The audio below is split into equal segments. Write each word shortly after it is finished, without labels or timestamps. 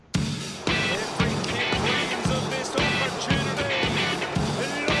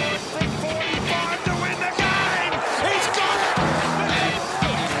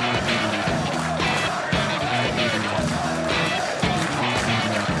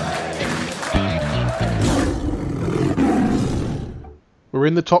We're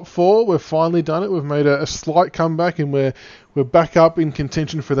in the top four. We've finally done it. We've made a slight comeback, and we're back up in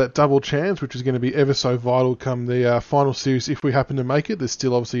contention for that double chance, which is going to be ever so vital come the final series if we happen to make it. There's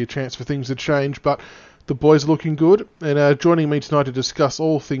still obviously a chance for things to change, but the boys are looking good. And joining me tonight to discuss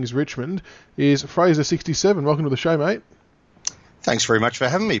all things Richmond is Fraser67. Welcome to the show, mate. Thanks very much for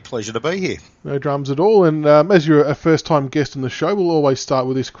having me. Pleasure to be here. No dramas at all. And as you're a first-time guest on the show, we'll always start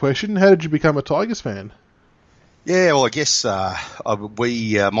with this question. How did you become a Tigers fan? Yeah, well, I guess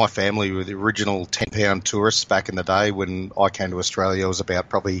my family were the original 10-pound tourists back in the day when I came to Australia. I was about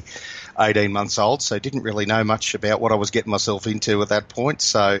probably 18 months old, so didn't really know much about what I was getting myself into at that point.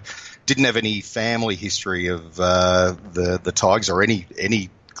 So didn't have any family history of the Tigers or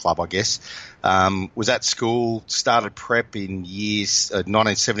any club, I guess. Was at school, started prep in years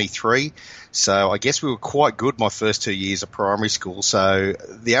 1973, so I guess we were quite good my first 2 years of primary school. So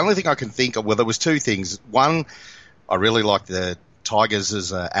the only thing I can think of, well, there was two things. One, I really liked the Tigers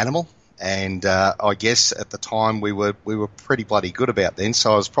as an animal, and I guess at the time we were pretty bloody good about then,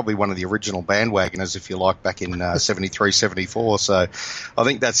 so I was probably one of the original bandwagoners, if you like, back in 73, 74. So I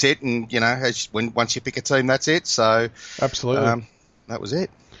think that's it, and, you know, once you pick a team, that's it. So absolutely, that was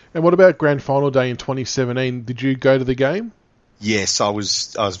it. And what about Grand Final Day in 2017? Did you go to the game? Yes, I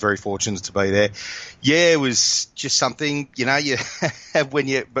was very fortunate to be there. Yeah, it was just something, you know, you have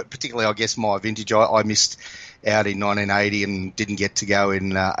but particularly I guess my vintage, I missed out in 1980 and didn't get to go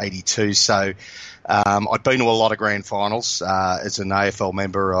in 82. So I'd been to a lot of grand finals. As an AFL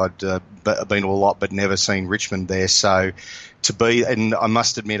member, I'd been to a lot but never seen Richmond there. So and I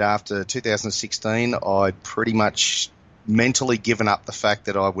must admit after 2016, I'd pretty much mentally given up the fact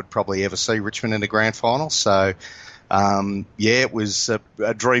that I would probably ever see Richmond in a grand final. So, it was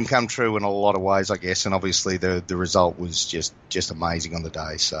a dream come true in a lot of ways, I guess. And obviously the result was just amazing on the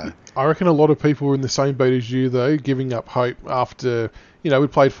day. So I reckon a lot of people were in the same boat as you, though, giving up hope after, you know, we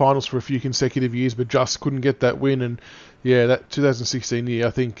played finals for a few consecutive years, but just couldn't get that win. And yeah, that 2016 year,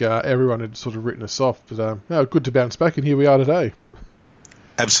 I think everyone had sort of written us off. But good to bounce back, and here we are today.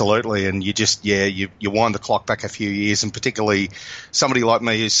 Absolutely, and you just, you wind the clock back a few years, and particularly somebody like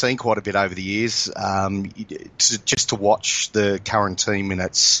me who's seen quite a bit over the years, just to watch the current team in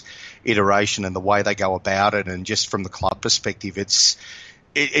its iteration and the way they go about it, and just from the club perspective, it's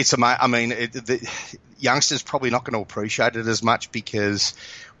amazing. I mean, the youngsters probably not going to appreciate it as much because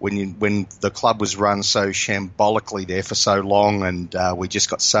when the club was run so shambolically there for so long, and we just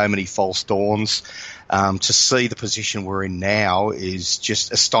got so many false dawns, to see the position we're in now is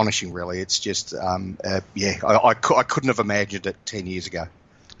just astonishing, really. It's just, I couldn't have imagined it 10 years ago.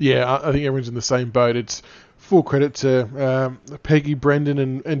 Yeah, I think everyone's in the same boat. It's full credit to Peggy,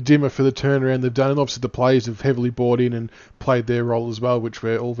 Brendan and Dimmer for the turnaround they've done, and obviously the players have heavily bought in and played their role as well, which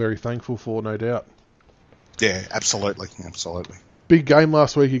we're all very thankful for, no doubt. Yeah, absolutely. Big game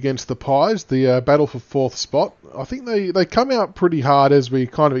last week against the Pies, the battle for fourth spot. I think they come out pretty hard as we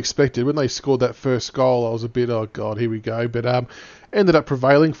kind of expected. When they scored that first goal, I was a bit, oh God, here we go. But ended up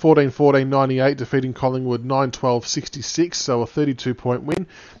prevailing, 14-14-98, defeating Collingwood 9-12-66, so a 32-point win.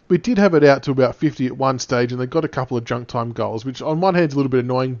 We did have it out to about 50 at one stage, and they got a couple of junk time goals, which on one hand is a little bit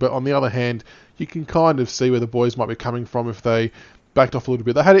annoying, but on the other hand, you can kind of see where the boys might be coming from if they backed off a little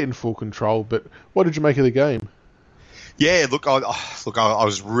bit. They had it in full control, but what did you make of the game? Yeah, look, I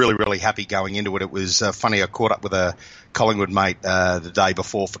was really, really happy going into it. It was funny. I caught up with a Collingwood mate the day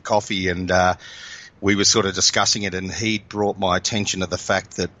before for coffee, and we were sort of discussing it, and he'd brought my attention to the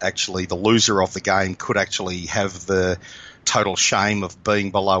fact that actually the loser of the game could actually have the total shame of being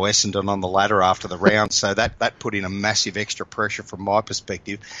below Essendon on the ladder after the round. So that put in a massive extra pressure from my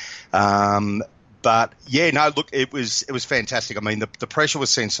perspective. But yeah, no, look, it was fantastic. I mean, the pressure was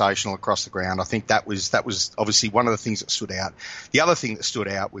sensational across the ground. I think that was obviously one of the things that stood out. The other thing that stood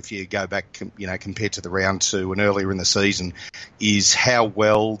out, if you go back, you know, compared to the round two and earlier in the season, is how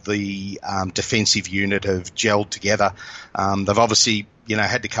well the defensive unit have gelled together. They've obviously, you know,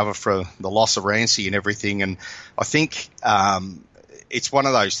 had to cover for the loss of Rancy and everything, and I think it's one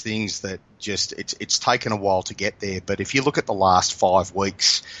of those things that just it's taken a while to get there. But if you look at the last 5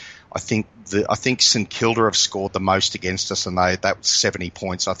 weeks, I think St Kilda have scored the most against us, and that was 70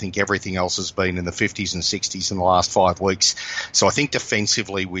 points. I think everything else has been in the 50s and 60s in the last 5 weeks. So I think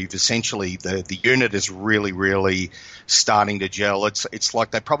defensively, we've essentially the unit is really, really starting to gel. It's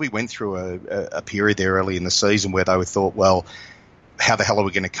like they probably went through a period there early in the season where they thought, well, how the hell are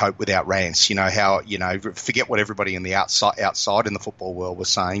we going to cope without Rance? Forget what everybody in the outside in the football world was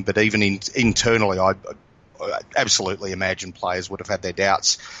saying, but even internally, absolutely imagine players would have had their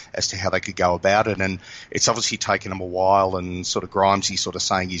doubts as to how they could go about it. And it's obviously taken them a while, and sort of Grimesy sort of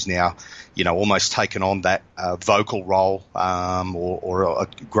saying he's now, almost taken on that vocal role, or a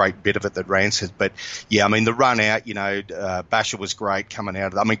great bit of it that Rance has. But yeah, I mean, the run out, Basher was great coming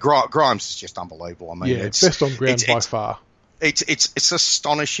out of I mean, Grimes is just unbelievable. I mean, it's best on ground by far. It's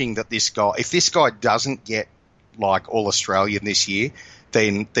astonishing that if this guy doesn't get like All Australian this year,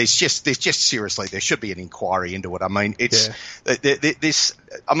 then there's just seriously, there should be an inquiry into it. I mean,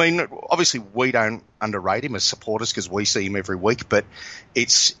 obviously we don't underrate him as supporters because we see him every week, but he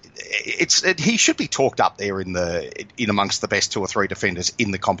should be talked up there in amongst the best 2 or 3 defenders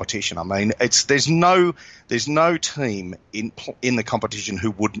in the competition. I mean, there's no team in the competition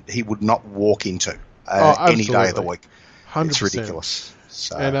he would not walk into any day of the week. 100%. It's ridiculous.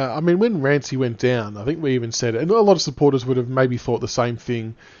 So. And when Rancy went down, I think we even said it, and a lot of supporters would have maybe thought the same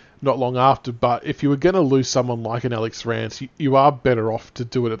thing not long after, but if you were going to lose someone like an Alex Rance, you are better off to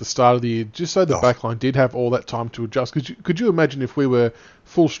do it at the start of the year, just so the backline did have all that time to adjust. Could you imagine if we were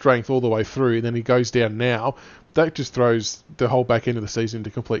full strength all the way through, and then he goes down now? That just throws the whole back end of the season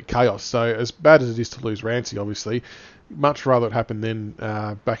into complete chaos. So as bad as it is to lose Rancy, obviously, much rather it happened then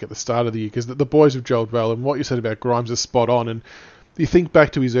back at the start of the year, because the boys have gelled well, and what you said about Grimes is spot on. And you think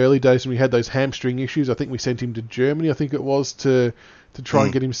back to his early days when we had those hamstring issues. I think we sent him to Germany, I think it was, to try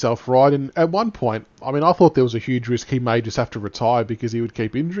and get himself right. And at one point, I mean, I thought there was a huge risk he may just have to retire because he would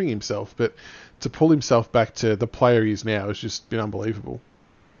keep injuring himself. But to pull himself back to the player he is now has just been unbelievable.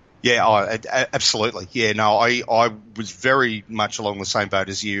 Yeah, absolutely. Yeah, no, I was very much along the same boat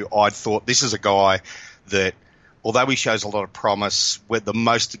as you. I thought this is a guy that, although he shows a lot of promise, where the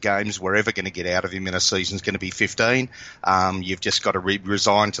most games we're ever going to get out of him in a season is going to be 15. You've just got to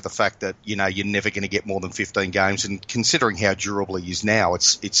resign to the fact that, you're never going to get more than 15 games. And considering how durable he is now,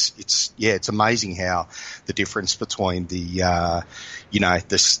 it's amazing how the difference between the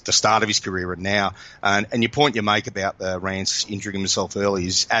start of his career and now. And your point you make about Rance injuring himself early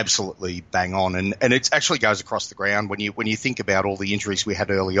is absolutely bang on. And it actually goes across the ground when you think about all the injuries we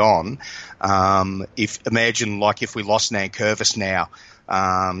had early on. If we lost Nankervis now,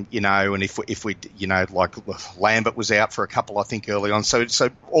 and if we like Lambert was out for a couple, I think, early on. So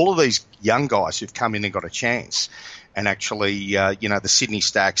all of these young guys who've come in and got a chance, and actually, the Sydney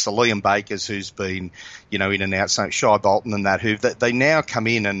Stacks, the Liam Bakers, who's been, in and out, so Shai Bolton and that, they now come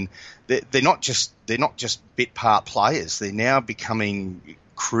in and they're not just bit part players. They're now becoming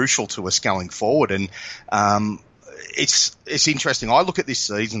crucial to us going forward, and it's interesting. I look at this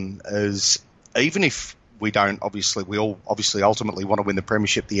season as, even if we don't, we all ultimately want to win the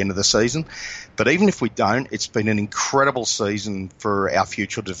premiership at the end of the season. But even if we don't, it's been an incredible season for our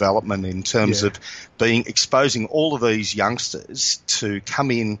future development in terms of exposing all of these youngsters to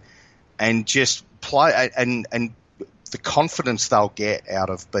come in and just play, and the confidence they'll get out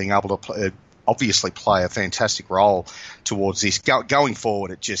of being able to play a fantastic role towards this going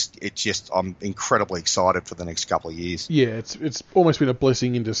forward. I'm incredibly excited for the next couple of years. Yeah, it's almost been a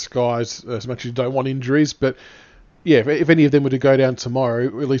blessing in disguise, as much as you don't want injuries. But yeah, if any of them were to go down tomorrow,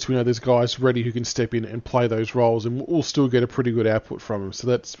 at least we know there's guys ready who can step in and play those roles, and we'll still get a pretty good output from them. So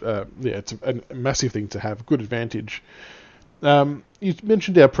that's it's a massive thing to have, good advantage. You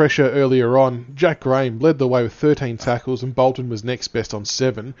mentioned our pressure earlier on. Jack Graham led the way with 13 tackles, and Bolton was next best on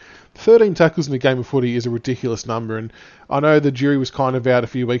 7. 13 tackles in a game of footy is a ridiculous number, and I know the jury was kind of out a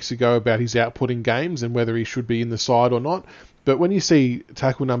few weeks ago about his output in games and whether he should be in the side or not. But when you see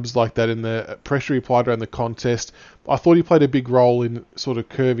tackle numbers like that and the pressure he applied around the contest, I thought he played a big role in sort of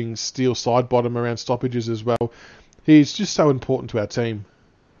curving Steele side bottom around stoppages as well. He's just so important to our team.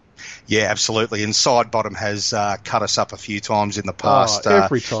 Yeah, absolutely. And side bottom has cut us up a few times in the past.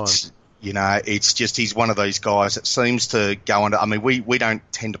 Every time. It's just he's one of these guys that seems to go under. I mean, we don't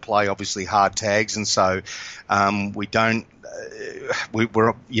tend to play obviously hard tags, and so we don't.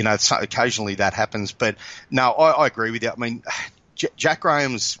 We're so occasionally that happens, but no, I agree with you. I mean, Jack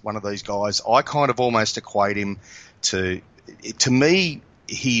Graham's one of these guys. I kind of almost equate him to me.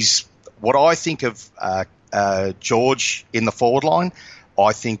 He's what I think of George in the forward line.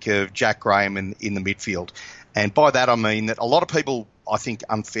 I think of Jack Graham in the midfield. And by that I mean that a lot of people, I think,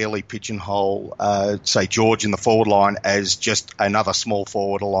 unfairly pigeonhole, say, George in the forward line as just another small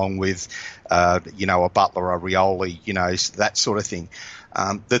forward along with, a Butler, a Rioli, that sort of thing.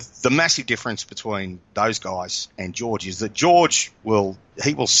 The massive difference between those guys and George is that George will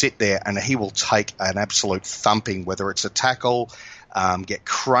sit there and he will take an absolute thumping, whether it's a tackle, get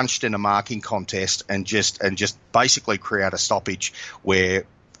crunched in a marking contest and just basically create a stoppage where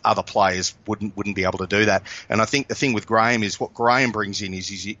other players wouldn't be able to do that. And I think the thing with Graham is what Graham brings in is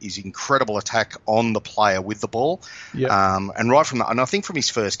his incredible attack on the player with the ball. Yep. And right from that, and I think from his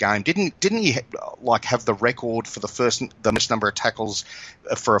first game, didn't he have the record for the most number of tackles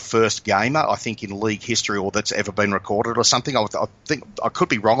for a first gamer, I think, in league history, or that's ever been recorded or something. I think I could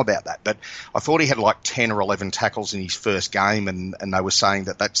be wrong about that, but I thought he had like 10 or 11 tackles in his first game, and they were saying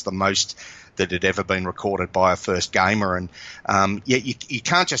that that's the most that had ever been recorded by a first gamer. And you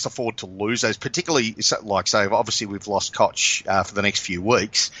can't just afford to lose those, particularly like, say, obviously we've lost Koch for the next few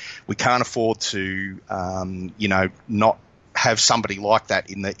weeks. We can't afford to not have somebody like that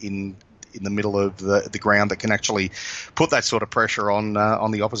in the middle of the ground that can actually put that sort of pressure on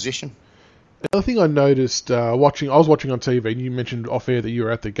the opposition. Another thing I noticed I was watching on TV, and you mentioned off air that you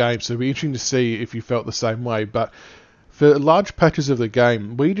were at the game, so it'd be interesting to see if you felt the same way. But for large patches of the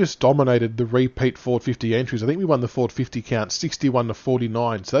game, we just dominated the repeat forward 50 entries. I think we won the forward 50 count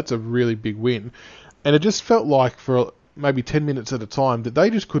 61-49, so that's a really big win. And it just felt like for maybe 10 minutes at a time that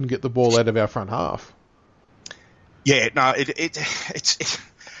they just couldn't get the ball out of our front half. Yeah, no,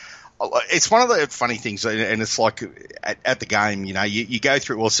 it's one of the funny things, and it's like at the game, you go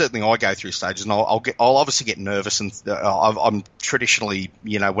through. Well, certainly I go through stages, and I'll obviously get nervous, and I'm traditionally,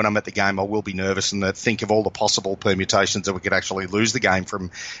 when I'm at the game, I will be nervous and think of all the possible permutations that we could actually lose the game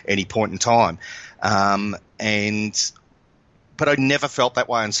from any point in time. But I never felt that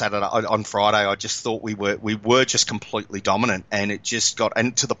way on Friday. I just thought we were just completely dominant, and it just got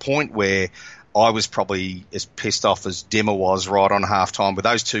to the point where I was probably as pissed off as Dimmer was right on half-time with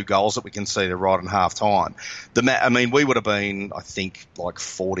those two goals that we conceded right on half-time. We would have been, I think, like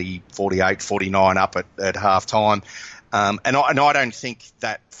 40, 48, 49 up at half-time. And I don't think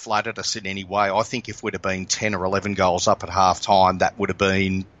that flattered us in any way. I think if we'd have been 10 or 11 goals up at half-time, that would have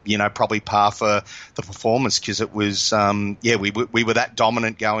been, probably par for the performance, because it was, we were that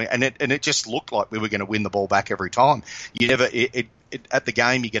dominant going, and it just looked like we were going to win the ball back every time. At the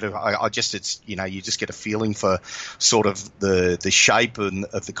game, you get you just get a feeling for sort of the shape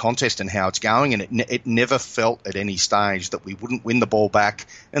of the contest and how it's going, and it never felt at any stage that we wouldn't win the ball back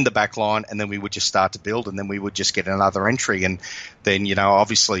in the back line, and then we would just start to build, and then we would just get another entry, and then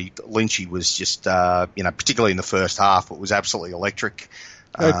obviously Lynchy was just particularly in the first half, it was absolutely electric.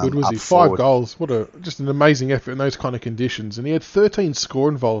 How good was he? 5 goals. Just an amazing effort in those kind of conditions, and he had 13 score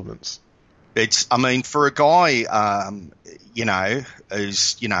involvements. For a guy,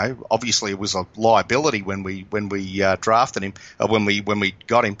 obviously it was a liability when we drafted him, when we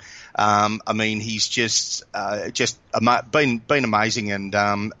got him. He's just been amazing, and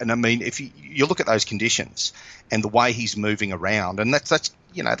if you look at those conditions and the way he's moving around, and that's a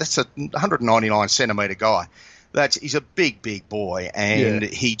 199 centimetre guy. He's a big boy, and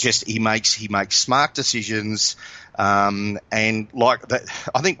he makes smart decisions. And like that,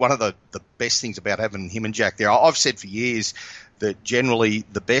 I think one of the best things about having him and Jack there, I've said for years that generally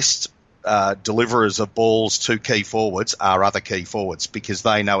the best deliverers of balls to key forwards are other key forwards, because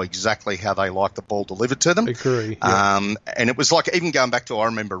they know exactly how they like the ball delivered to them. Agree. Yeah. And it was like, even going back to, I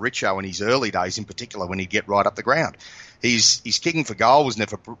remember Richo in his early days in particular, when he'd get right up the ground. His kicking for goal was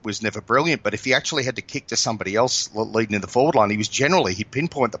never brilliant, but if he actually had to kick to somebody else leading in the forward line, he'd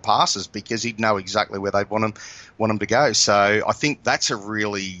pinpoint the passes, because he'd know exactly where they'd want him to go. So I think that's a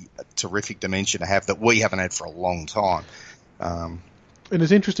really terrific dimension to have that we haven't had for a long time. And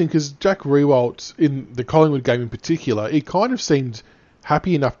it's interesting because Jack Riewoldt, in the Collingwood game in particular, he kind of seemed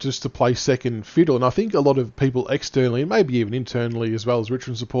happy enough just to play second fiddle. And I think a lot of people externally, and maybe even internally as well as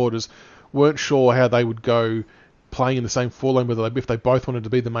Richmond supporters, weren't sure how they would go playing in the same forward line, if they both wanted to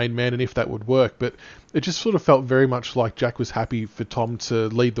be the main man and if that would work. But it just sort of felt very much like Jack was happy for Tom to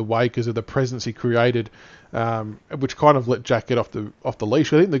lead the way because of the presence he created, which kind of let Jack get off the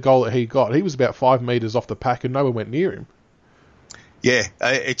leash. I think the goal that he got, he was about 5 metres off the pack and no one went near him. Yeah,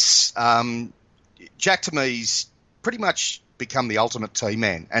 it's Jack to me's pretty much become the ultimate team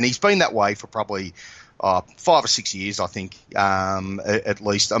man, and he's been that way for probably 5 or 6 years, I think, at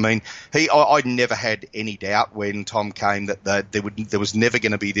least. I never had any doubt when Tom came that there was never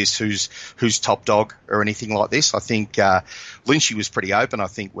going to be this who's top dog or anything like this. I think Lynchy was pretty open, I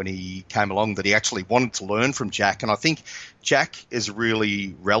think, when he came along, that he actually wanted to learn from Jack, and I think Jack is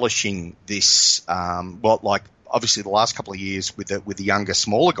really relishing this, obviously the last couple of years with the younger,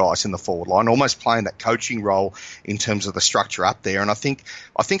 smaller guys in the forward line, almost playing that coaching role in terms of the structure up there. And I think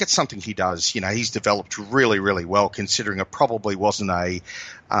it's something he does. He's developed really, really well, considering it probably wasn't a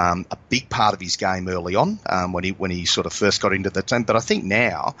big part of his game early on when he sort of first got into the team. But I think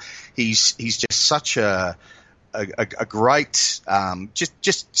now he's just such a great,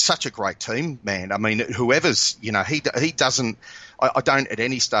 just such a great team man. Whoever's, he doesn't. I don't at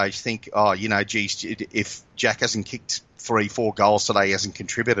any stage think, geez, if Jack hasn't kicked 3-4 goals today, he hasn't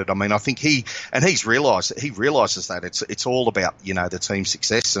contributed. I mean, I think he's realises that it's all about, the team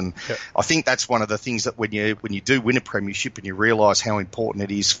success. And yep. I think that's one of the things that when you do win a premiership and you realise how important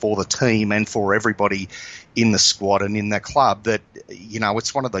it is for the team and for everybody in the squad and in the club, that,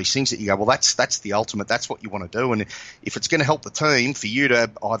 it's one of these things that you go, well, that's the ultimate, that's what you want to do. And if it's going to help the team for you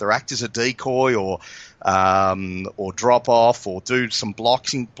to either act as a decoy or drop off or do some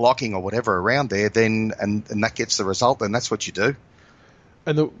blocking or whatever around there, then and that gets the result, then that's what you do.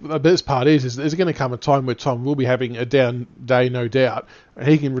 And the best part is there's going to come a time where Tom will be having a down day, no doubt, and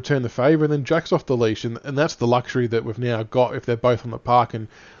he can return the favour, and then Jack's off the leash, and that's the luxury that we've now got if they're both on the park. And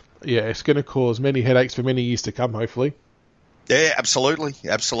yeah, it's going to cause many headaches for many years to come, hopefully. Yeah, absolutely.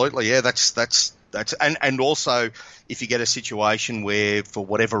 Yeah, that's and also if you get a situation where for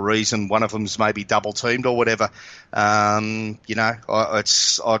whatever reason one of them's maybe double teamed or whatever, back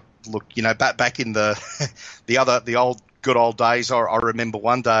in the old good old days. I remember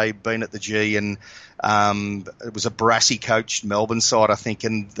one day being at the G and it was a Barassi coached Melbourne side, I think,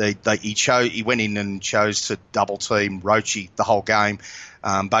 and he went in and chose to double team Roche the whole game.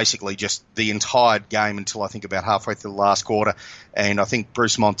 Basically just the entire game until I think about halfway through the last quarter. And I think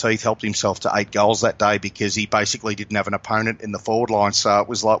Bruce Monteith helped himself to 8 goals that day because he basically didn't have an opponent in the forward line. So it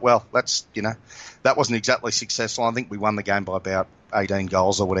was like, well, that wasn't exactly successful. I think we won the game by about 18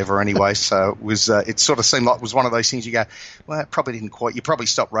 goals or whatever anyway. So it was, it sort of seemed like it was one of those things you go, well, it probably didn't quite, you probably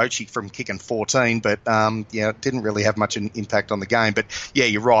stopped Roche from kicking 14, but, it didn't really have much impact on the game. But yeah,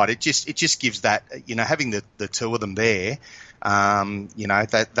 you're right. It just gives that, having the two of them there,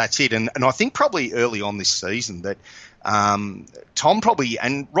 that's it. And I think probably early on this season that Tom probably,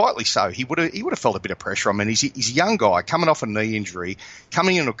 and rightly so, he would have felt a bit of pressure. I mean, he's a young guy coming off a knee injury,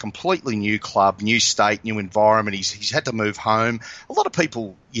 coming into a completely new club, new state, new environment. He's had to move home. A lot of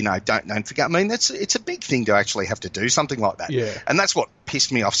people, don't forget. I mean, it's a big thing to actually have to do something like that. Yeah. And that's what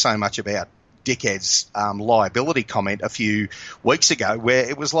pissed me off so much about Dickhead's liability comment a few weeks ago, where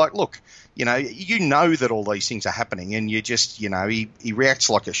it was like, look, that all these things are happening, and you just, he reacts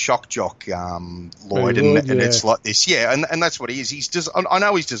like a shock jock, Lloyd, and it's like this, yeah, and that's what he is. I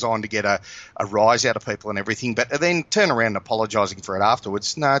know he's designed to get a rise out of people and everything, but then turn around and apologising for it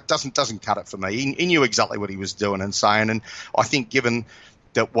afterwards, no, it doesn't cut it for me. He knew exactly what he was doing and saying, and I think given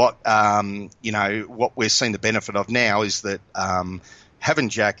that what we're seeing the benefit of now is that. Having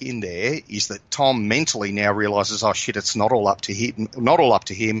Jack in there is that Tom mentally now realises, oh shit, it's not all up to him.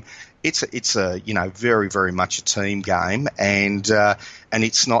 It's a very, very much a team game, and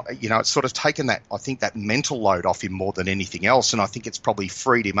it's not, it's sort of taken that, I think, that mental load off him more than anything else, and I think it's probably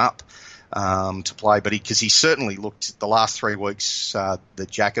freed him up to play. But because he certainly looked the last 3 weeks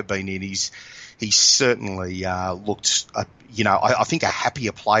that Jack had been in, he's certainly looked, I think a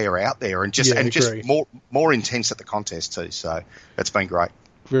happier player out there, and just more intense at the contest too. So it's been great.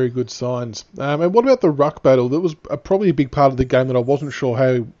 Very good signs. And what about the ruck battle? That was probably a big part of the game that I wasn't sure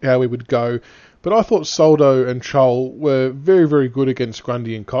how we would go. But I thought Soldo and Chol were very, very good against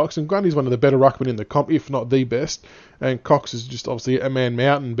Grundy and Cox. And Grundy's one of the better ruckmen in the comp, if not the best. And Cox is just obviously a man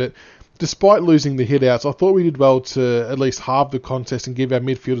mountain. But despite losing the hit-outs, I thought we did well to at least halve the contest and give our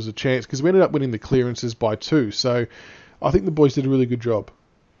midfielders a chance, because we ended up winning the clearances by 2. So I think the boys did a really good job.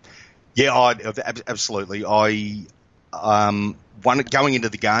 Yeah, absolutely. Going into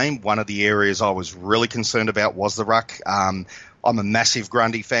the game, one of the areas I was really concerned about was the ruck. I'm a massive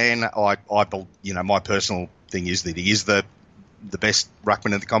Grundy fan. My personal thing is that he is the best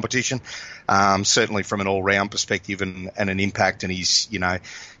ruckman in the competition, certainly from an all-round perspective and an impact. And he's a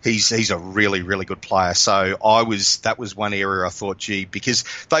really, really good player. So that was one area I thought, because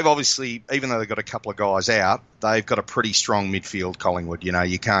they've obviously, even though they've got a couple of guys out, they've got a pretty strong midfield, Collingwood.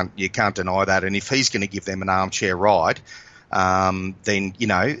 You can't deny that. And if he's going to give them an armchair ride, then,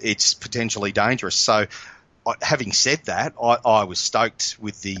 it's potentially dangerous. So, having said that, I was stoked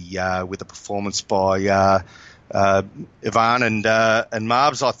with the performance by Ivan and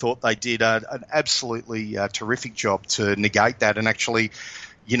Marbs. I thought they did an absolutely terrific job to negate that, and actually,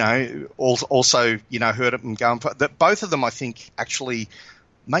 also heard it and going. That both of them, I think, actually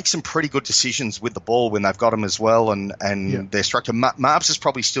make some pretty good decisions with the ball when they've got them as well, and their structure. Marbs is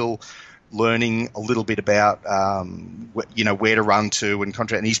probably still learning a little bit about where to run to and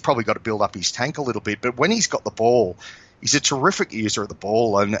contract, and he's probably got to build up his tank a little bit. But when he's got the ball, he's a terrific user of the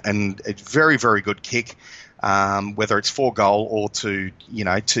ball, and a very, very good kick, whether it's for goal or to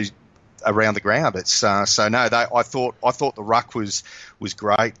around the ground. It's so no. I thought the ruck was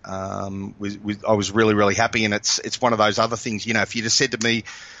great. I was really, really happy, and it's one of those other things. You know, if you'd have said to me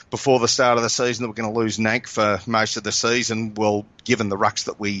before the start of the season that we're going to lose Nank for most of the season, well, given the rucks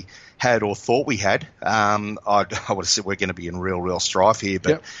that we had or thought we had, I would have said we're going to be in real strife here. But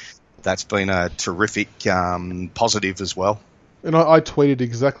Yep. That's been a terrific positive as well. And I tweeted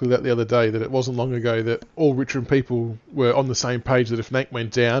exactly that the other day, that it wasn't long ago that all Richmond people were on the same page that if Nank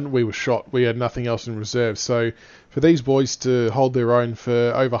went down, we were shot. We had nothing else in reserve. So for these boys to hold their own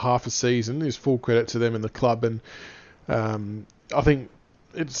for over half a season is full credit to them and the club. And I think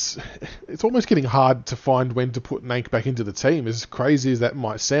it's almost getting hard to find when to put Nank back into the team, as crazy as that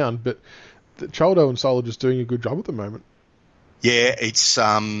might sound. But Chaldo and Sol are just doing a good job at the moment. Yeah, it's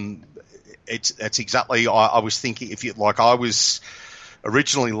exactly. I was thinking, I was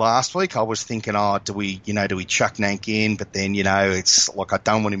originally last week, I was thinking, do we chuck Nank in? But then, it's like I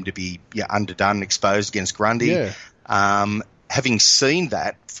don't want him to be underdone, exposed against Grundy. Yeah. Having seen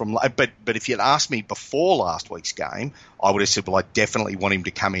that but if you'd asked me before last week's game, I would have said, well, I definitely want him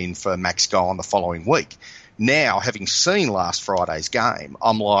to come in for Max Go on the following week. Now, having seen last Friday's game,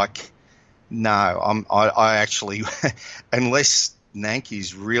 I'm like, no, I actually, unless Nank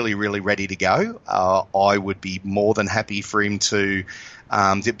is really, really ready to go, I would be more than happy for him to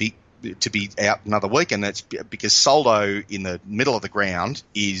be out another week, and that's because Soldo in the middle of the ground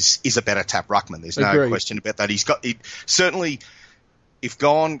is a better tap ruckman. There's no question about that. Certainly, if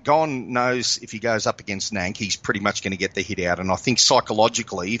Gon knows if he goes up against Nank, he's pretty much going to get the hit out. And I think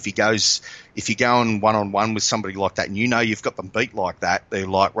psychologically, if you're going one-on-one with somebody like that, and you've got them beat like that, they're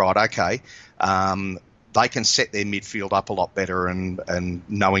like, right, okay. They can set their midfield up a lot better and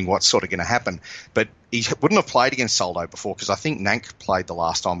knowing what's sort of going to happen. But he wouldn't have played against Soldo before, because I think Nank played the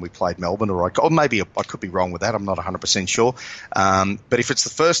last time we played Melbourne, or maybe I could be wrong with that. I'm not 100% sure. But if it's the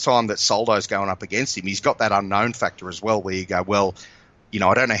first time that Soldo's going up against him, he's got that unknown factor as well, where you go, well,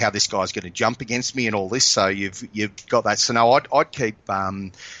 I don't know how this guy's going to jump against me and all this. So you've got that. So no, I'd keep.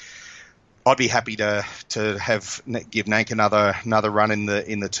 I'd be happy to give Nank another run in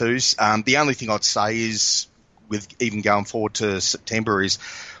the twos. The only thing I'd say is, with even going forward to September, is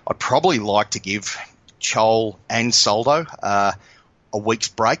I'd probably like to give Chol and Soldo a week's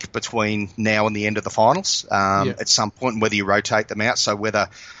break between now and the end of the finals at some point, and whether you rotate them out. So whether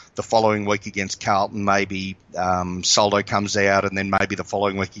the following week against Carlton, maybe Soldo comes out, and then maybe the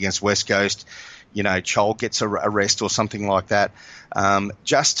following week against West Coast, Chol gets a rest or something like that,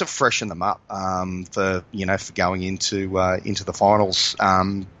 just to freshen them up for going into the finals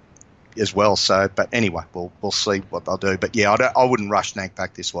as well. So, but anyway, we'll see what they'll do. But yeah, I wouldn't rush Nank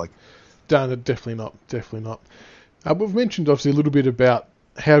back this week. No, definitely not. We've mentioned obviously a little bit about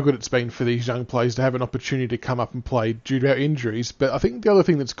how good it's been for these young players to have an opportunity to come up and play due to our injuries. But I think the other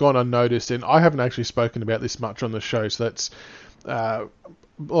thing that's gone unnoticed, and I haven't actually spoken about this much on the show, so that's a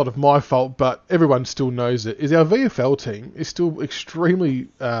lot of my fault, but everyone still knows it, is our VFL team is still extremely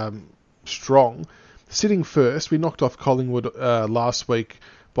strong. Sitting first, we knocked off Collingwood last week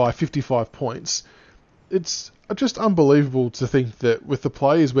by 55 points. It's just unbelievable to think that with the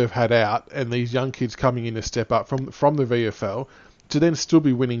players we've had out and these young kids coming in to step up from the VFL, to then still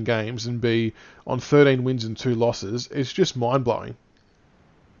be winning games and be on 13 wins and 2 losses, it's just mind-blowing.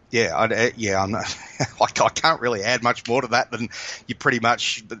 Yeah, I'm not, I can't really add much more to that than you pretty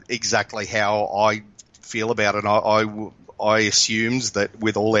much exactly how I feel about it. I assumed that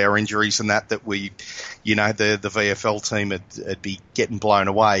with all our injuries and that we, the VFL team would be getting blown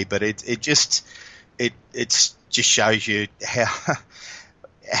away, but it just shows you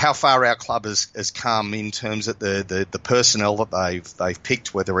how far our club has come in terms of the personnel that they've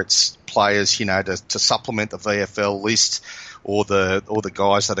picked, whether it's players to supplement the VFL list, or the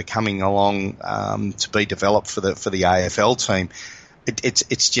guys that are coming along to be developed for the AFL team.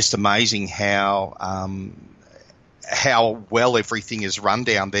 It's just amazing how well everything is run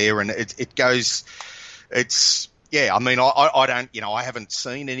down there, and it goes. Yeah, I mean, I don't, I haven't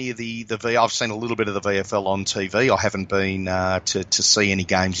seen any of the I've seen a little bit of the VFL on TV. I haven't been to see any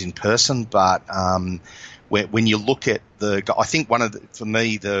games in person, but when you look at I think for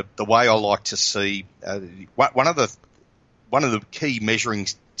me the way I like to see one of the key measuring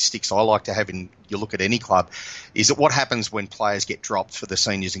sticks I like to have in you look at any club is that what happens when players get dropped for the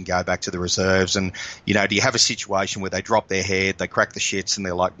seniors and go back to the reserves, and do you have a situation where they drop their head, they crack the shits, and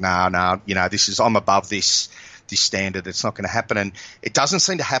they're like, nah, I'm above this standard, it's not going to happen. And it doesn't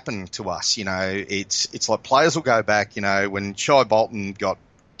seem to happen to us. It's like players will go back, when Shai Bolton got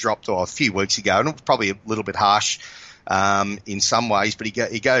dropped a few weeks ago, and it was probably a little bit harsh in some ways, but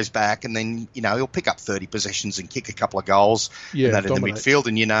he goes back and then, he'll pick up 30 possessions and kick a couple of goals in the midfield.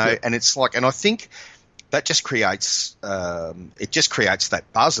 And, and it's like, and I think that just creates, that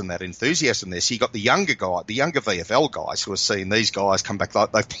buzz and that enthusiasm there. So you got the younger VFL guys who are seeing these guys come back.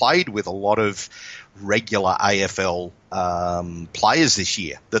 They've played with a lot of regular AFL players this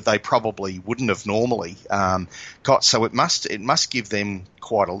year that they probably wouldn't have normally got. So it must give them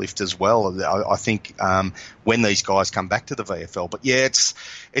quite a lift as well. I think when these guys come back to the VFL. But yeah,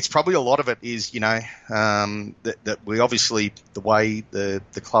 it's probably a lot of it is that we obviously the way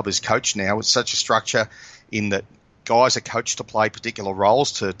the club is coached now, it's such a structure in that guys are coached to play particular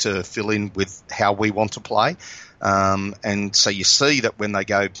roles to fill in with how we want to play. And so you see that when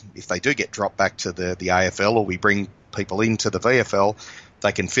if they do get dropped back to the AFL or we bring people into the VFL,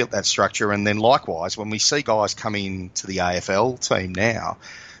 they can fit that structure. And then likewise, when we see guys come into the AFL team now,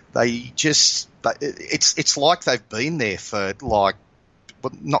 it's like they've been there for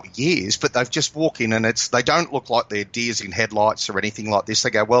not years, but they've just walked in and they don't look like they're deers in headlights or anything like this. They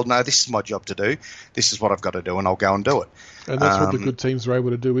go, well, no, this is my job to do. This is what I've got to do, and I'll go and do it. And that's what the good teams are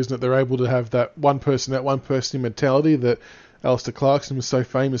able to do, isn't it? They're able to have that one person mentality that Alistair Clarkson was so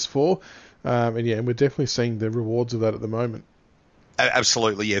famous for. And we're definitely seeing the rewards of that at the moment.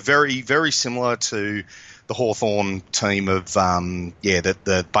 Absolutely, yeah. Very, very similar to the Hawthorn team of,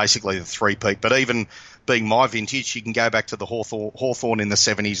 basically the three-peat. But even being my vintage, you can go back to the Hawthorn in the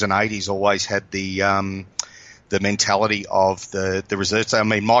 70s and 80s, always had the mentality of the reserves. I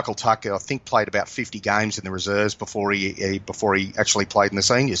mean, Michael Tucker, I think, played about 50 games in the reserves before he actually played in the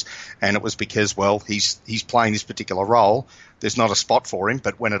seniors. And it was because, well, he's playing this particular role. There's not a spot for him,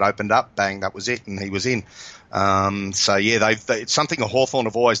 but when it opened up, bang, that was it, and he was in. It's something a Hawthorn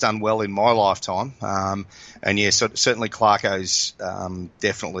have always done well in my lifetime. Certainly Clarko's Mm.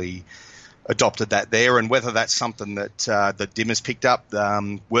 definitely adopted that there, and whether that's something that that Dim has picked up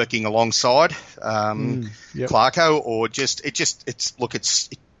working alongside Clarko, or it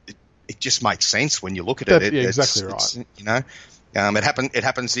just makes sense when you look at it. Exactly right. It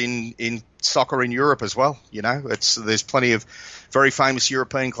happens in soccer in Europe as well. There's plenty of very famous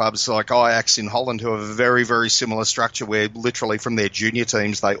European clubs like Ajax in Holland who have a very, very similar structure where literally from their junior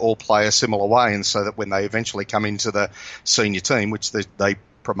teams they all play a similar way, and so that when they eventually come into the senior team, which they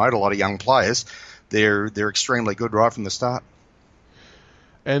promote a lot of young players, they're extremely good right from the start.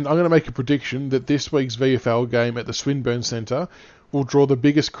 And I'm going to make a prediction that this week's VFL game at the Swinburne Centre will draw the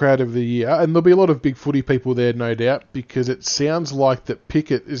biggest crowd of the year, and there'll be a lot of big footy people there, no doubt, because it sounds like that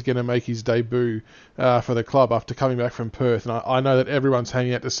Pickett is going to make his debut for the club after coming back from Perth, and I know that everyone's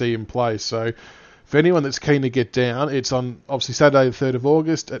hanging out to see him play, so for anyone that's keen to get down, it's on obviously Saturday the 3rd of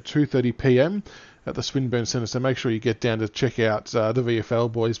August at 2:30pm at the Swinburne Centre, so make sure you get down to check out the VFL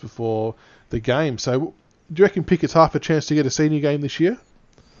boys before the game. So do you reckon Pickett's half a chance to get a senior game this year?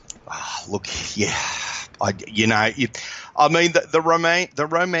 Look, yeah. The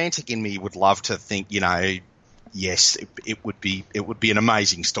romantic in me would love to think, yes, it would be an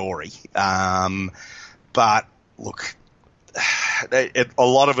amazing story. But look, a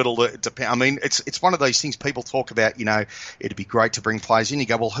lot of it'll depend. I mean, it's one of those things people talk about. It'd be great to bring players in. You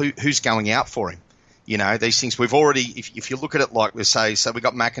go, well, who's going out for him? These things we've already. If you look at it like we say, so we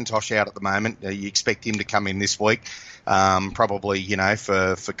got McIntosh out at the moment. You expect him to come in this week, probably.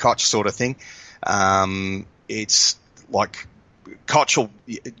 For Koch sort of thing. It's like Koch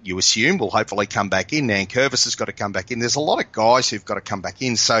you assume will hopefully come back in. Nankervis has got to come back in. There's a lot of guys who've got to come back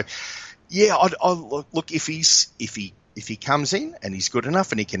in. So yeah, I look if he comes in and he's good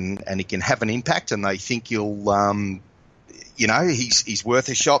enough and he can have an impact and they think he'll he's worth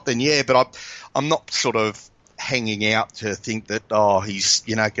a shot, then yeah. But I'm not sort of hanging out to think that he's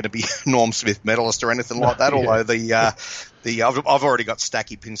going to be Norm Smith medalist or anything like that. Yeah. Although I've already got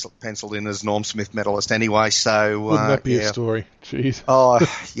Stacky penciled in as Norm Smith medalist anyway. So wouldn't that be a story? Jeez. Oh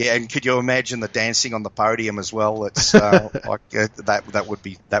yeah, and could you imagine the dancing on the podium as well? It's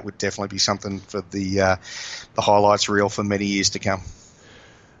that would definitely be something for the highlights reel for many years to come.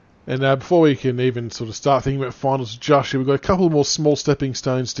 And before we can even sort of start thinking about finals, Josh, we've got a couple more small stepping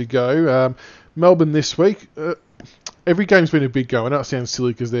stones to go. Melbourne this week, every game's been a big go. I know it sounds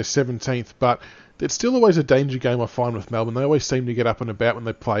silly because they're 17th, but it's still always a danger game I find with Melbourne. They always seem to get up and about when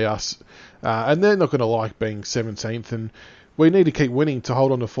they play us, and they're not going to like being 17th, and we need to keep winning to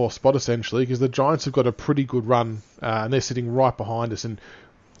hold on to fourth spot essentially, because the Giants have got a pretty good run, and they're sitting right behind us, and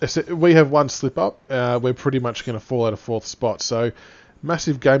we have one slip up, we're pretty much going to fall out of fourth spot. So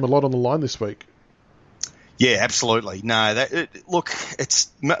massive game, a lot on the line this week. Yeah, absolutely. No,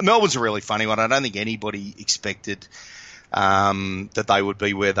 Melbourne's a really funny one. I don't think anybody expected that they would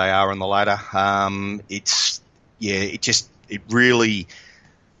be where they are on the ladder. It's it really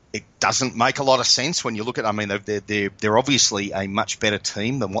it doesn't make a lot of sense when you look at. I mean, they're obviously a much better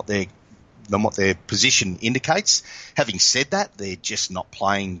team than what their position indicates. Having said that, they're just not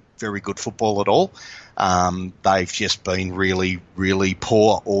playing very good football at all. They've just been really, really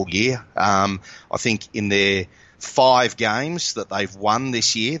poor all year. I think in their 5 games that they've won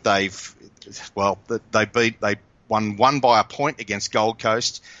this year, they won one by a point against Gold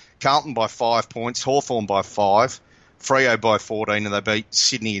Coast, Carlton by 5 points, Hawthorn by 5, Freo by 14, and they beat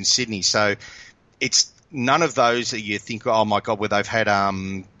Sydney in Sydney. So it's none of those that you think, oh my God, where they've had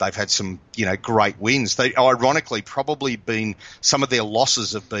some great wins. They ironically probably been some of their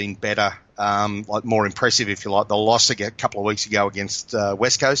losses have been better, like more impressive if you like. The loss a couple of weeks ago against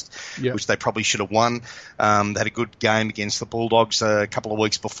West Coast, which they probably should have won. They had a good game against the Bulldogs a couple of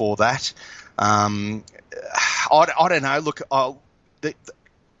weeks before that. I don't know. Look,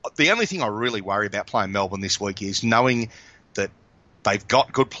 the only thing I really worry about playing Melbourne this week is knowing that they've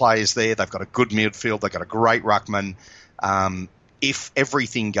got good players there. They've got a good midfield. They've got a great ruckman. If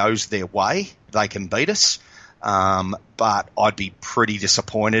everything goes their way, they can beat us. But I'd be pretty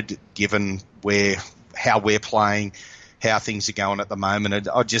disappointed given how we're playing, how things are going at the moment. And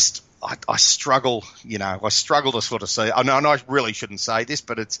I struggle, I struggle to sort of see. I know, and I really shouldn't say this,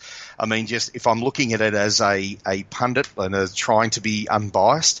 but just if I'm looking at it as a pundit and trying to be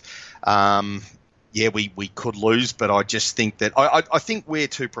unbiased, we could lose, but I just think that I think we're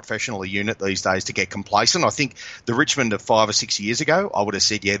too professional a unit these days to get complacent. I think the Richmond of 5 or 6 years ago, I would have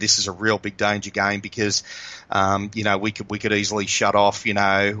said, this is a real big danger game because, we could easily shut off,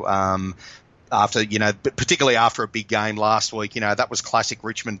 after, particularly after a big game last week, that was classic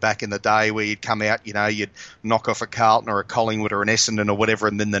Richmond back in the day where you'd come out, you'd knock off a Carlton or a Collingwood or an Essendon or whatever,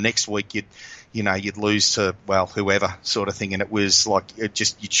 and then the next week you'd lose to, whoever sort of thing. And it was like,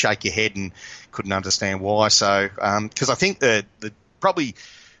 you'd shake your head and couldn't understand why. So, because I think that probably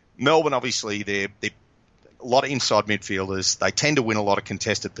Melbourne, obviously, they're a lot of inside midfielders. They tend to win a lot of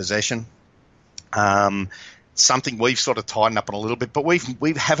contested possession. Something we've sort of tightened up on a little bit, but we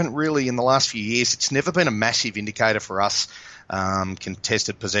haven't really in the last few years. It's never been a massive indicator for us,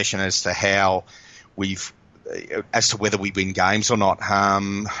 contested possession as to how as to whether we win games or not.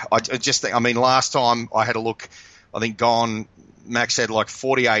 I just think, last time I had a look, I think Max had like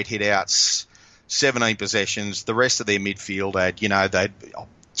 48 hit-outs, 17 possessions. The rest of their midfield they'd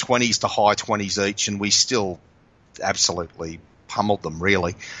 20s to high 20s each, and we still absolutely pummeled them,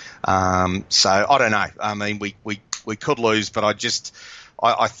 really. So I don't know. We could lose, but I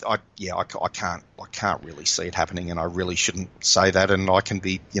can't really see it happening, and I really shouldn't say that. And I can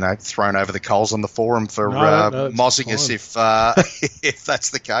be, thrown over the coals on the forum for mozzing us if that's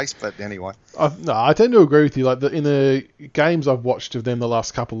the case. But anyway, I tend to agree with you. Like in the games I've watched of them the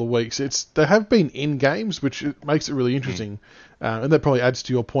last couple of weeks, they have been in games, which makes it really interesting. And that probably adds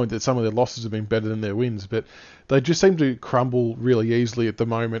to your point that some of their losses have been better than their wins, but they just seem to crumble really easily at the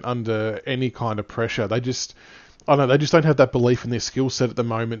moment under any kind of pressure. They just don't have that belief in their skill set at the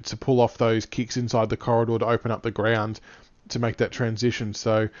moment to pull off those kicks inside the corridor to open up the ground to make that transition.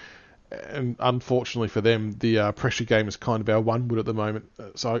 So, and unfortunately for them, the pressure game is kind of our one wood at the moment.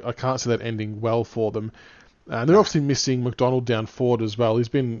 So I can't see that ending well for them. And they're obviously missing McDonald down forward as well. He's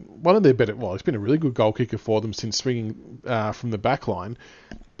been one of their better. Well, he's been a really good goal kicker for them since swinging from the back line.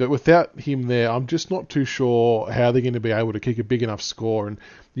 But without him there, I'm just not too sure how they're going to be able to kick a big enough score. And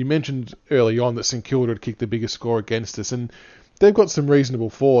you mentioned early on that St Kilda had kicked the biggest score against us, and they've got some reasonable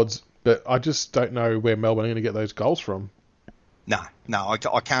forwards, but I just don't know where Melbourne are going to get those goals from. No, I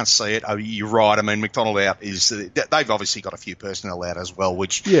can't see it. You're right. McDonald out they've obviously got a few personnel out as well,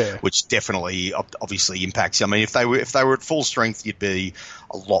 which definitely obviously impacts. If they were at full strength, you'd be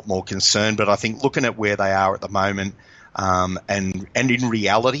a lot more concerned. But I think looking at where they are at the moment, and in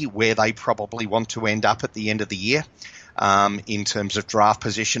reality where they probably want to end up at the end of the year, in terms of draft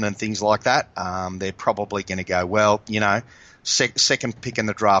position and things like that, they're probably going to go, second pick in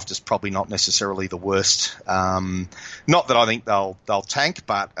the draft is probably not necessarily the worst. Not that I think they'll tank,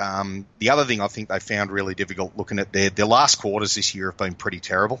 but the other thing I think they found really difficult looking at their last quarters this year have been pretty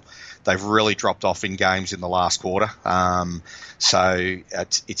terrible. They've really dropped off in games in the last quarter. So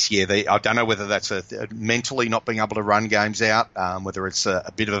I don't know whether that's a mentally not being able to run games out, whether it's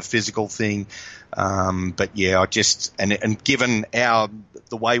a bit of a physical thing. But yeah, and given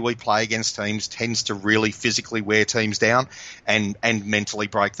the way we play against teams tends to really physically wear teams down and mentally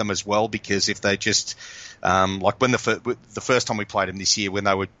break them as well, because if they just like when the first time we played them this year, when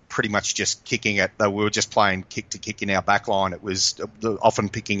they were pretty much just kicking it, we were just playing kick to kick in our back line. It was often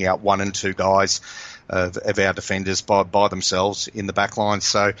picking out one and two guys of our defenders by themselves in the back line.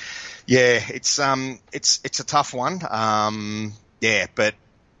 So, yeah, it's a tough one. But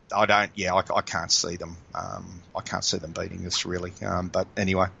I can't see them. I can't see them beating us really. But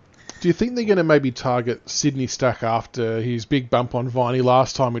anyway. Do you think they're going to maybe target Sydney Stack after his big bump on Viney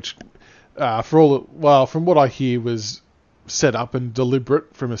last time, which, from what I hear, was set up and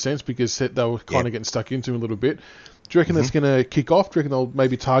deliberate from a sense, because they were kind of getting stuck into him a little bit. Do you reckon that's going to kick off? Do you reckon they'll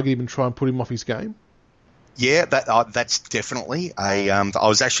maybe target him and try and put him off his game? Yeah, that's definitely a. I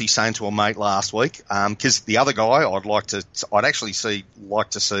was actually saying to a mate last week, because the other guy I'd actually like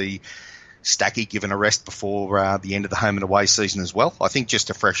to see Stacky given a rest before the end of the home and away season as well. I think just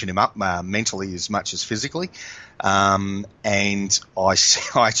to freshen him up mentally as much as physically. And I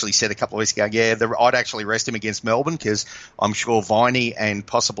actually said a couple of weeks ago, I'd actually rest him against Melbourne, because I'm sure Viney and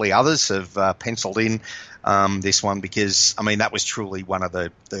possibly others have penciled in this one, because, I mean, that was truly one of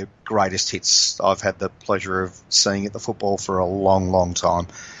the greatest hits I've had the pleasure of seeing at the football for a long, long time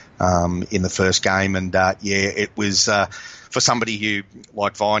in the first game. And, it was for somebody who,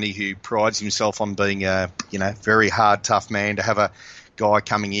 like Viney, who prides himself on being a very hard, tough man, to have a guy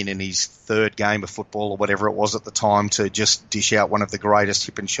coming in his third game of football or whatever it was at the time to just dish out one of the greatest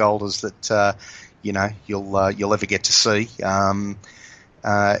hip and shoulders that you'll ever get to see, and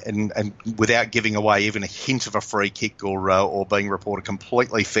without giving away even a hint of a free kick or being reported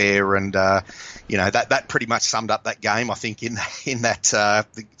completely fair, and that pretty much summed up that game, I think, in that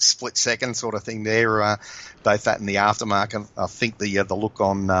the split second sort of thing there, both that and the aftermath. I think the look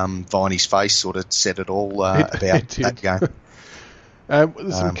on Viney's face sort of said it all about that game.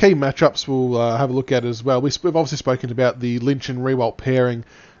 There's some key matchups we'll have a look at as well. We've obviously spoken about the Lynch and Riewoldt pairing.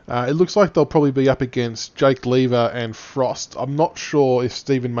 It looks like they'll probably be up against Jake Lever and Frost. I'm not sure if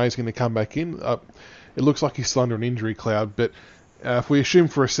Stephen May's going to come back in. It looks like he's still under an injury cloud, but if we assume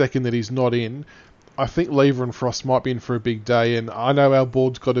for a second that he's not in, I think Lever and Frost might be in for a big day. And I know our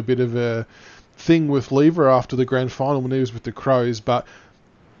board's got a bit of a thing with Lever after the grand final when he was with the Crows, but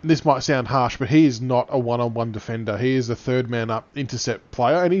this might sound harsh, but he is not a one-on-one defender. He is a third-man-up intercept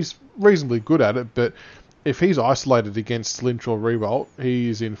player, and he's reasonably good at it, but if he's isolated against Lynch or Riewoldt, he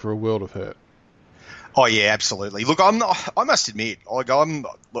is in for a world of hurt. Oh, yeah, absolutely. Look, I must admit, I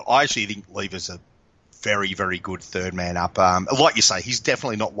actually think Lever's a very, very good third-man-up. Like you say, he's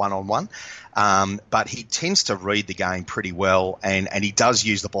definitely not one-on-one, but he tends to read the game pretty well, and he does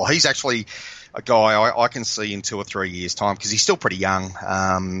use the ball. He's actually a guy I can see in 2 or 3 years' time, because he's still pretty young.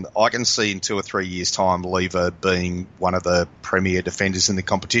 I can see in 2 or 3 years' time Lever being one of the premier defenders in the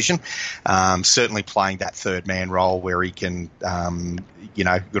competition, certainly playing that third-man role where he can,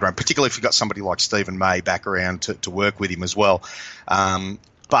 good run, particularly if you've got somebody like Stephen May back around to work with him as well.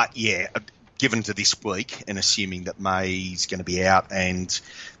 But, yeah, given to this week, and assuming that May's going to be out, and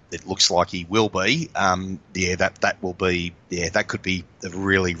it looks like he will be, that will be, that could be a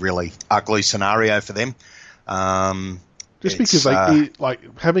really, really ugly scenario for them. Just because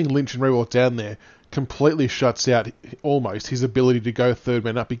having Lynch and Riewoldt down there completely shuts out almost his ability to go third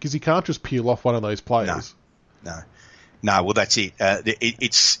man up, because he can't just peel off one of those players. No. Well, that's it.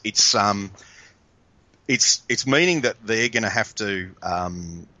 It's meaning that they're going to have to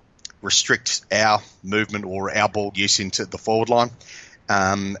restrict our movement or our ball use into the forward line.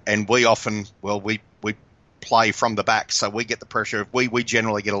 And we often, we play from the back, so we get the pressure. We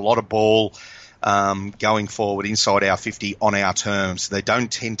generally get a lot of ball going forward inside our 50 on our terms. They don't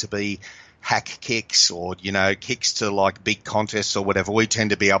tend to be hack kicks or, kicks to like big contests or whatever. We tend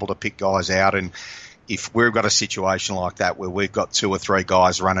to be able to pick guys out, and if we've got a situation like that where we've got 2 or 3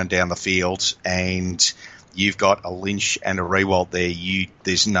 guys running down the field and you've got a Lynch and a Riewoldt there,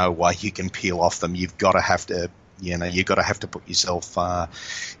 there's no way you can peel off them. You've got to have to put yourself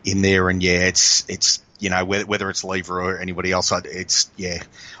in there, and it's whether it's Lever or anybody else, I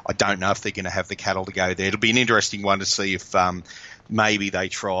don't know if they're going to have the cattle to go there. It'll be an interesting one to see if maybe they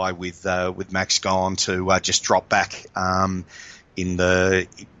try with Max gone to just drop back in the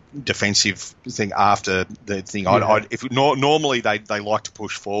defensive thing after the thing. Yeah. Normally they like to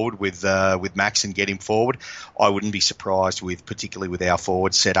push forward with Max and get him forward. I wouldn't be surprised particularly with our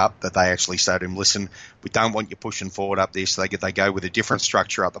forward set up, that they actually say to him, listen, we don't want you pushing forward up there, so they go with a different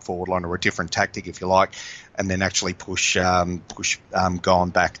structure up the forward line, or a different tactic if you like, and then actually push Gone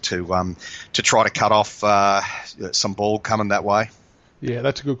back to try to cut off some ball coming that way. Yeah,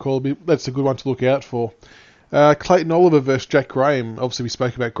 that's a good call. That's a good one to look out for. Clayton Oliver versus Jack Graham. Obviously, we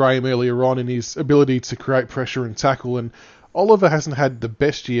spoke about Graham earlier on and his ability to create pressure and tackle, and Oliver hasn't had the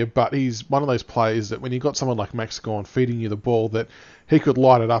best year, but he's one of those players that when you've got someone like Max Gawn feeding you the ball, that he could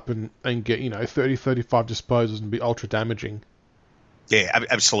light it up and get 30, 35 disposals and be ultra damaging. Yeah,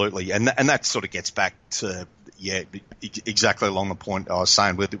 absolutely, and that sort of gets back to exactly along the point I was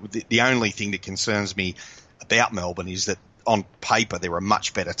saying. The only thing that concerns me about Melbourne is that on paper they're a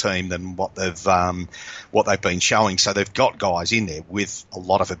much better team than what they've been showing. So they've got guys in there with a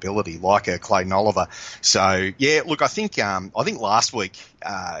lot of ability, like Clayton Oliver. So yeah, look, I think last week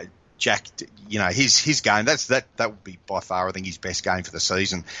Jack, his game, that would be by far, I think, his best game for the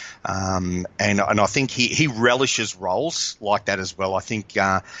season. And I think he relishes roles like that as well. I think,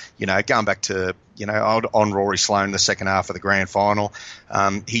 going back to, on Rory Sloane in the second half of the grand final,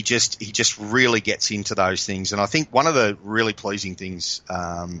 he just really gets into those things. And I think one of the really pleasing things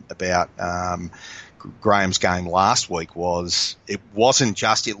about Graham's game last week was it wasn't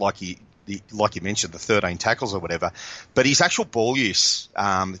just like you mentioned, the 13 tackles or whatever, but his actual ball use,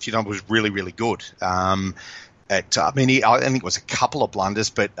 was really, really good. I think it was a couple of blunders,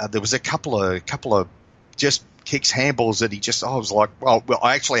 but there was a couple of just kicks, handballs that I was like, well,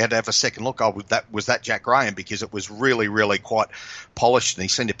 I actually had to have a second look. Was that Jack Graham, because it was really, really quite polished, and he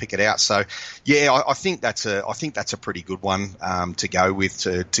seemed to pick it out. So, yeah, I think that's a pretty good one to go with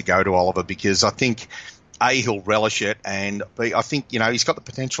to go to Oliver, because I think he'll relish it, and B, I think he's got the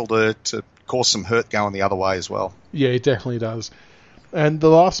potential to cause some hurt going the other way as well. Yeah, he definitely does. And the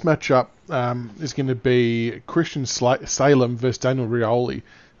last matchup is going to be Christian Salem versus Daniel Rioli.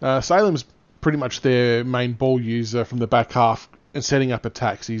 Salem's pretty much their main ball user from the back half and setting up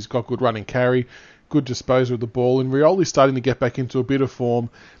attacks. He's got good run and carry, good disposal of the ball, and Rioli's starting to get back into a bit of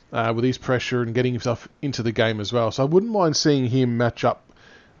form with his pressure and getting himself into the game as well. So I wouldn't mind seeing him match up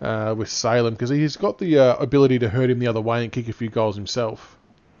with Salem, because he's got the ability to hurt him the other way and kick a few goals himself.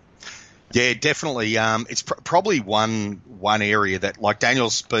 Yeah, definitely. It's probably one area that, like,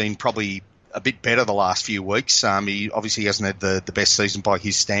 Daniel's been probably a bit better the last few weeks. He obviously hasn't had the best season by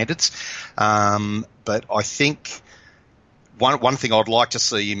his standards, but I think one thing I'd like to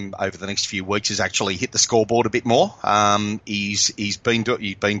see him over the next few weeks is actually hit the scoreboard a bit more. He's been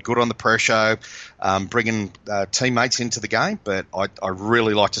good on the pressure, bringing teammates into the game, but I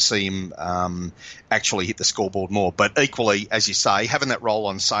really like to see him actually hit the scoreboard more. But equally, as you say, having that role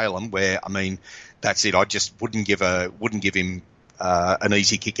on Salem, where, that's it. I just wouldn't give him an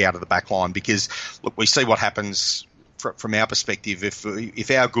easy kick out of the back line, because look, we see what happens. From our perspective, if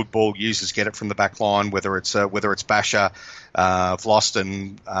our good ball users get it from the back line, whether it's Basher,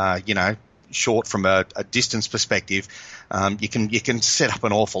 Vlosten, short from a distance perspective, you can set up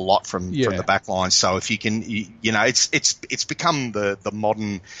an awful lot from the back line. So if you can, it's become the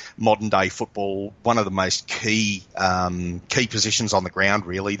modern day football, one of the most key positions on the ground,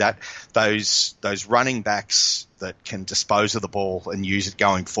 really. That those running backs that can dispose of the ball and use it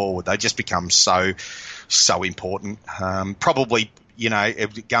going forward, they just become so important. Probably,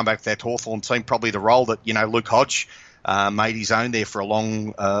 going back to that Hawthorn team, probably the role that Luke Hodge made his own there for a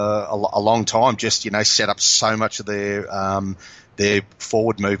long time. Just set up so much of their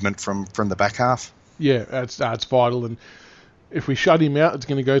forward movement from the back half. Yeah, it's vital, and if we shut him out, it's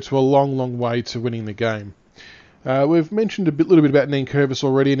going to go to a long way to winning the game. We've mentioned a little bit about Nankervis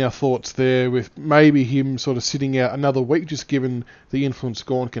already in our thoughts there, with maybe him sort of sitting out another week, just given the influence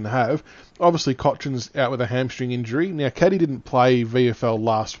Gawn can have. Obviously, Cochran's out with a hamstring injury. Now, Caddy didn't play VFL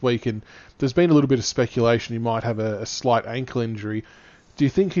last week, and there's been a little bit of speculation he might have a slight ankle injury. Do you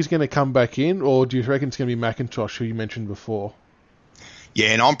think he's going to come back in, or do you reckon it's going to be McIntosh, who you mentioned before? Yeah,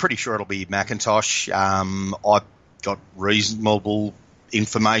 and I'm pretty sure it'll be McIntosh. I've got reasonable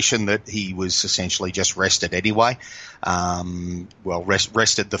information that he was essentially just rested anyway.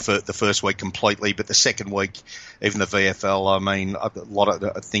 Rested the first week completely, but the second week, even the VFL,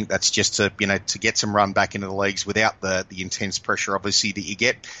 I think that's just to get some run back into the leagues without the intense pressure, obviously, that you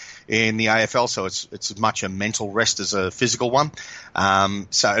get in the AFL. So it's as much a mental rest as a physical one.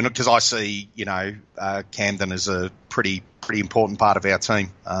 Because I see, Camden as a pretty important part of our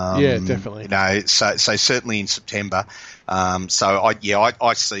team. Yeah, definitely. So certainly in September. I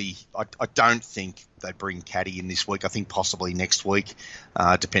don't think they bring Caddy in this week. I think possibly next week,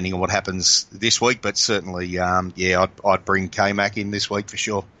 depending on what happens this week. But certainly, I'd bring K-Mac in this week for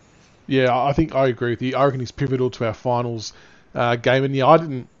sure. Yeah, I think I agree with you. I reckon he's pivotal to our finals game.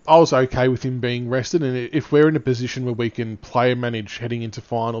 And I was okay with him being rested. And if we're in a position where we can player manage heading into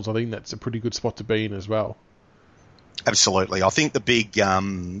finals, I think that's a pretty good spot to be in as well. Absolutely. I think the big,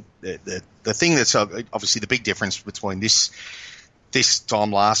 the thing that's obviously the big difference between this this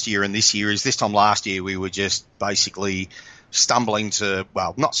time last year and this year is this time last year we were just basically stumbling to,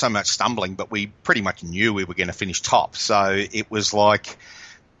 well, not so much stumbling, but we pretty much knew we were going to finish top. So it was like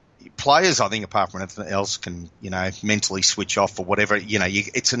players, I think, apart from anything else, can, mentally switch off or whatever.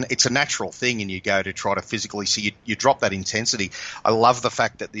 It's a natural thing, and you go to try to physically, so you drop that intensity. I love the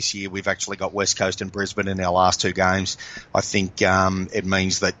fact that this year we've actually got West Coast and Brisbane in our last two games. I think it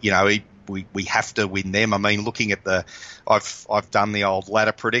means that, we have to win them. I mean, looking at I've done the old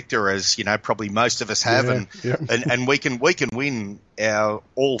ladder predictor, as probably most of us have, and we can win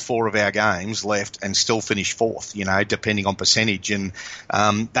all four of our games left and still finish fourth, depending on percentage, and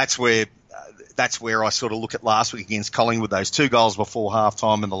that's where I sort of look at last week against Collingwood, those 2 goals before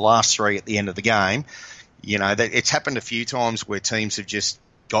halftime and the last 3 at the end of the game. It's happened a few times where teams have just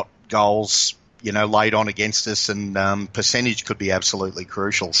got goals laid on against us, and percentage could be absolutely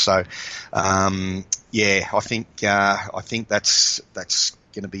crucial. So, I think that's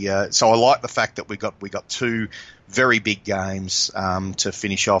going to be. So I like the fact that we got 2 very big games to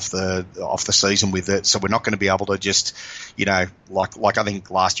finish off the season with it. So we're not going to be able to just, like I think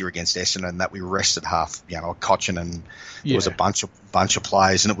last year against Essendon, that we rested half, Cochin, and there was a bunch of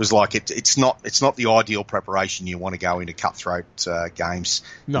players, and it was like it's not the ideal preparation you want to go into cutthroat games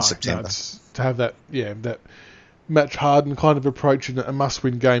in September. To have that match hardened kind of approach in a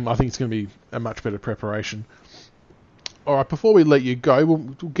must-win game, I think it's going to be a much better preparation. All right, before we let you go, we'll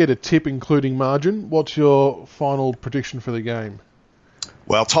get a tip, including margin. What's your final prediction for the game?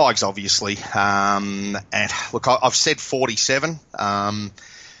 Well, Tigers, obviously. And look, I've said 47.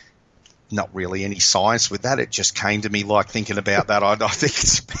 Not really any science with that. It just came to me like thinking about that. I think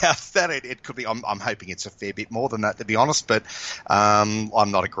it's about that. It could be. I'm hoping it's a fair bit more than that, to be honest. But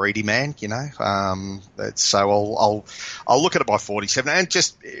I'm not a greedy man, So I'll look at it by 47. And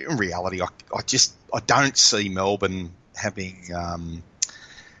just in reality, I don't see Melbourne having.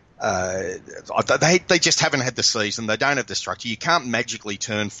 They just haven't had the season. They don't have the structure. You can't magically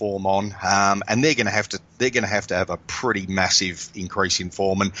turn form on, and they're going to have to have a pretty massive increase in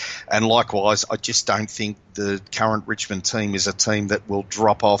form. And likewise, I just don't think the current Richmond team is a team that will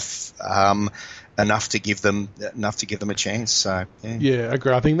drop off enough to give them a chance. So yeah, I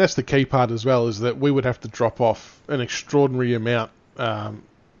agree. I think that's the key part as well, is that we would have to drop off an extraordinary amount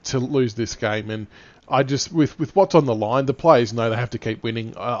to lose this game. And I just, with what's on the line, the players know they have to keep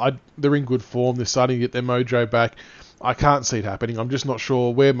winning. They're in good form. They're starting to get their mojo back. I can't see it happening. I'm just not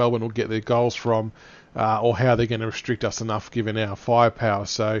sure where Melbourne will get their goals from, or how they're going to restrict us enough given our firepower.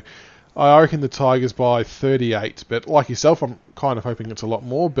 So I reckon the Tigers by 38. But like yourself, I'm kind of hoping it's a lot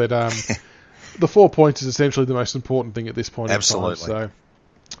more. But the 4 points is essentially the most important thing at this point in time. So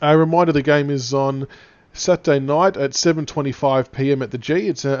a reminder, the game is on Saturday night at 7:25pm at the G.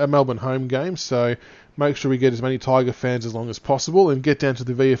 It's a Melbourne home game, so make sure we get as many Tiger fans as long as possible, and get down to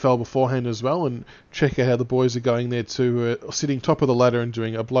the VFL beforehand as well and check out how the boys are going there too, sitting top of the ladder and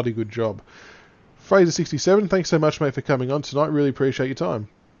doing a bloody good job. Fraser67, thanks so much, mate, for coming on tonight. Really appreciate your time.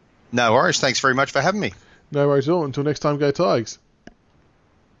 No worries. Thanks very much for having me. No worries at all. Until next time, go Tigers.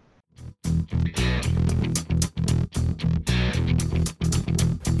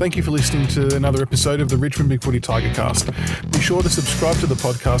 Thank you for listening to another episode of the Richmond Big Footy Tiger Cast. Be sure to subscribe to the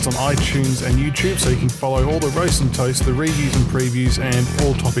podcast on iTunes and YouTube so you can follow all the roast and toast, the reviews and previews, and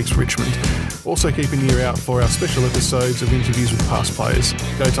all topics Richmond. Also keep an ear out for our special episodes of interviews with past players.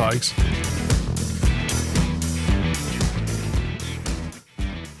 Go Tigers.